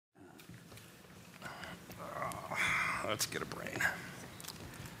Let's get a brain.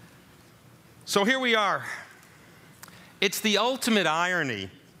 So here we are. It's the ultimate irony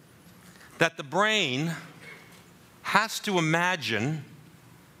that the brain has to imagine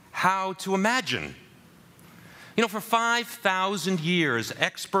how to imagine. You know, for 5,000 years,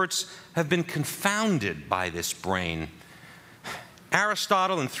 experts have been confounded by this brain.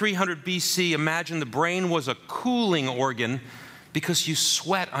 Aristotle in 300 BC imagined the brain was a cooling organ because you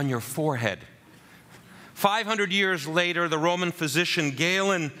sweat on your forehead. 500 years later, the Roman physician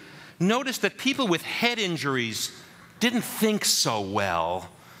Galen noticed that people with head injuries didn't think so well.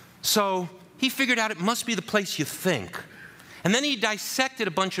 So he figured out it must be the place you think. And then he dissected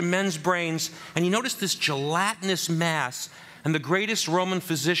a bunch of men's brains, and he noticed this gelatinous mass. And the greatest Roman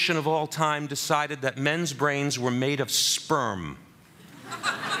physician of all time decided that men's brains were made of sperm.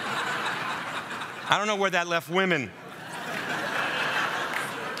 I don't know where that left women.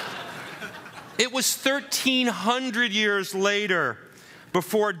 It was 1,300 years later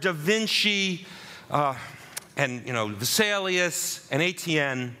before Da Vinci and Vesalius and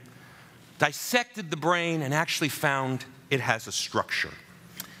Etienne dissected the brain and actually found it has a structure.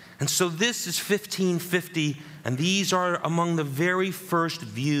 And so this is 1550, and these are among the very first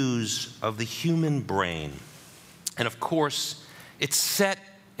views of the human brain. And of course, it's set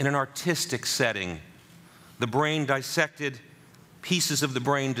in an artistic setting. The brain dissected, pieces of the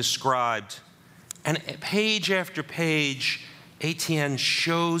brain described. And page after page, Etienne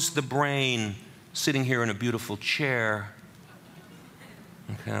shows the brain sitting here in a beautiful chair.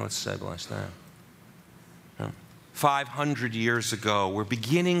 Okay, let's stabilize that. 500 years ago, we're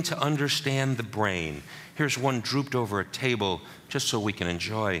beginning to understand the brain. Here's one drooped over a table just so we can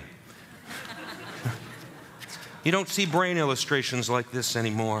enjoy. You don't see brain illustrations like this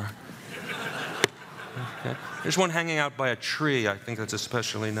anymore. Okay. There's one hanging out by a tree. I think that's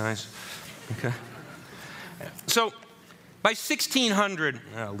especially nice. Okay. So by 1600,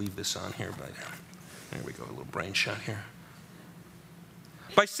 I'll leave this on here. There we go, a little brain shot here.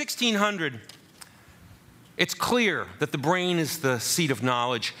 By 1600, it's clear that the brain is the seat of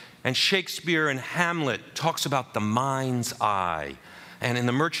knowledge, and Shakespeare in Hamlet talks about the mind's eye. And in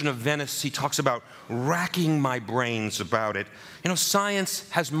The Merchant of Venice, he talks about racking my brains about it. You know, science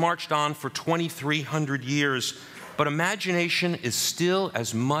has marched on for 2,300 years, but imagination is still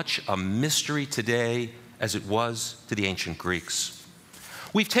as much a mystery today as it was to the ancient Greeks.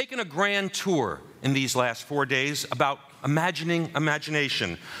 We've taken a grand tour in these last 4 days about imagining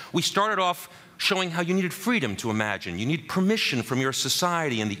imagination. We started off showing how you needed freedom to imagine. You need permission from your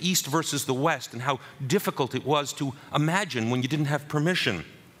society in the East versus the West, and how difficult it was to imagine when you didn't have permission.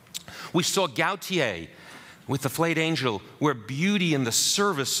 We saw Gautier with The Flayed Angel, where beauty in the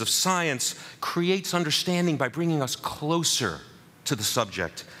service of science creates understanding by bringing us closer to the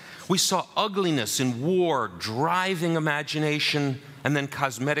subject. We saw ugliness in war driving imagination, and then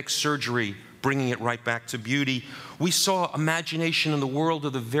cosmetic surgery bringing it right back to beauty. We saw imagination in the world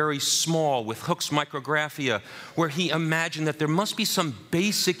of the very small with Hooke's Micrographia, where he imagined that there must be some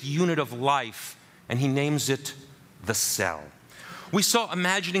basic unit of life, and he names it the cell. We saw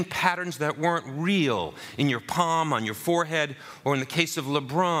imagining patterns that weren't real in your palm, on your forehead, or in the case of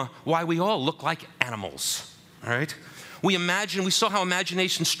Lebrun, why we all look like animals, all right? We saw how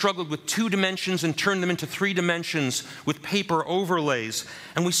imagination struggled with 2 dimensions and turned them into 3 dimensions with paper overlays.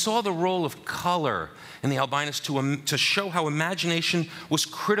 And we saw the role of color in the Albinus to show how imagination was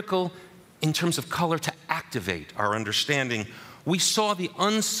critical in terms of color to activate our understanding. We saw the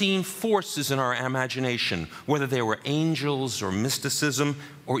unseen forces in our imagination, whether they were angels or mysticism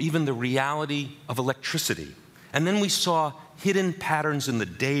or even the reality of electricity. And then we saw hidden patterns in the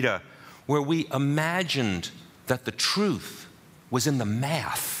data where we imagined that the truth was in the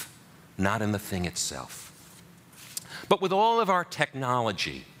math, not in the thing itself. But with all of our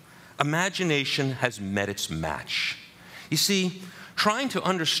technology, imagination has met its match. You see, trying to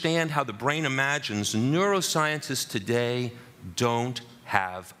understand how the brain imagines, neuroscientists today don't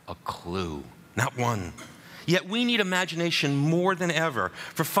have a clue, not one. Yet we need imagination more than ever.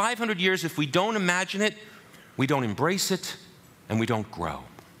 For 500 years, if we don't imagine it, we don't embrace it, and we don't grow.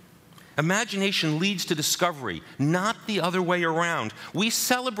 Imagination leads to discovery, not the other way around. We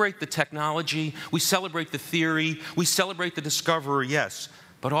celebrate the technology, we celebrate the theory, we celebrate the discoverer, yes,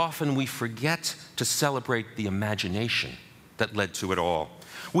 but often we forget to celebrate the imagination that led to it all.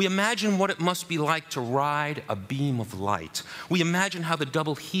 We imagine what it must be like to ride a beam of light. We imagine how the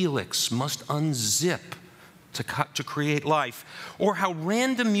double helix must unzip to create life, or how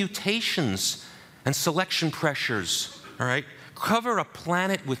random mutations and selection pressures, all right, cover a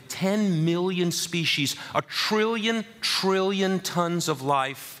planet with 10 million species, a trillion tons of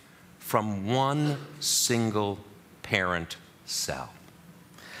life from one single parent cell.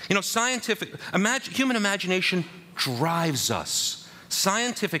 You know, human imagination drives us.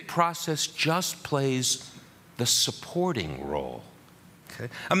 Scientific process just plays the supporting role. Okay?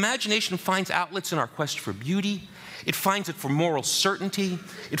 Imagination finds outlets in our quest for beauty. It finds it for moral certainty.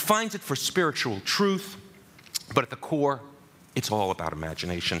 It finds it for spiritual truth. But at the core, it's all about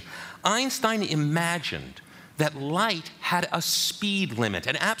imagination. Einstein imagined that light had a speed limit,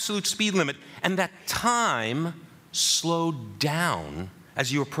 an absolute speed limit, and that time slowed down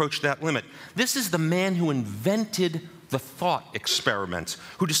as you approach that limit. This is the man who invented the thought experiment,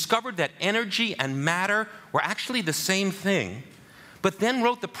 who discovered that energy and matter were actually the same thing, but then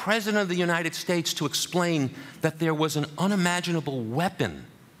wrote the President of the United States to explain that there was an unimaginable weapon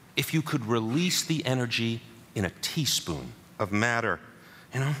if you could release the energy in a teaspoon of matter,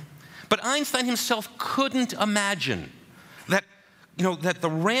 you know? But Einstein himself couldn't imagine that, that the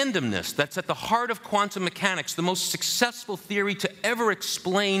randomness that's at the heart of quantum mechanics, the most successful theory to ever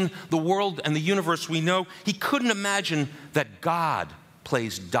explain the world and the universe we know, he couldn't imagine that God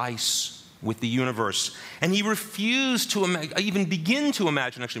plays dice with the universe. And he refused to even begin to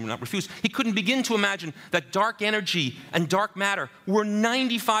imagine, actually not refused, he couldn't begin to imagine that dark energy and dark matter were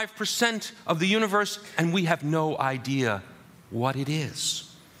 95% of the universe, and we have no idea what it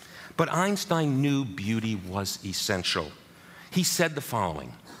is. But Einstein knew beauty was essential. He said the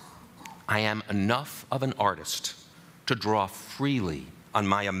following: I am enough of an artist to draw freely on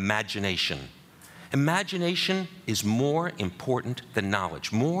my imagination. Imagination is more important than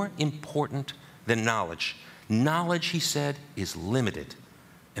knowledge, more important than knowledge. Knowledge, he said, is limited.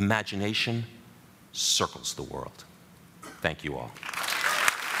 Imagination circles the world. Thank you all.